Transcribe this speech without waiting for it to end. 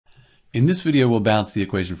In this video, we'll balance the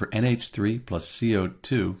equation for NH3 plus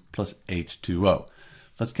CO2 plus H2O.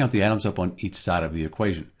 Let's count the atoms up on each side of the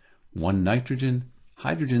equation. 1 nitrogen,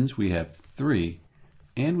 hydrogens, we have 3,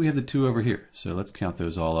 and we have the 2 over here. So let's count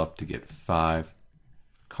those all up to get 5.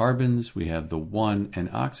 Carbons, we have the 1,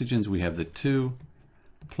 and oxygens, we have the 2,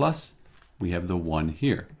 plus we have the 1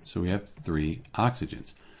 here. So we have 3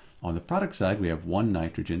 oxygens. On the product side, we have 1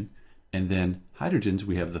 nitrogen, and then hydrogens,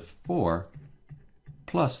 we have the 4,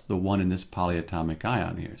 plus the 1 in this polyatomic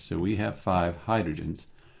ion here. So we have 5 hydrogens.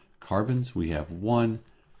 Carbons, we have 1.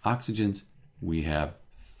 Oxygens, we have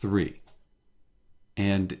 3.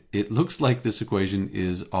 And it looks like this equation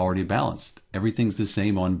is already balanced. Everything's the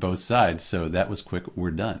same on both sides, so that was quick,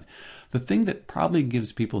 we're done. The thing that probably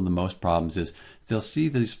gives people the most problems is they'll see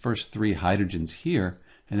these first 3 hydrogens here,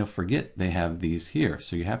 and they'll forget they have these here.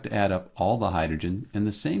 So you have to add up all the hydrogen, and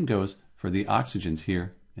the same goes for the oxygens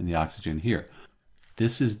here and the oxygen here.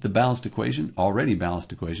 This is the balanced equation, already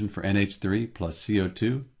balanced equation for NH3 plus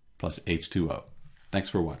CO2 plus H2O. Thanks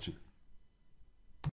for watching.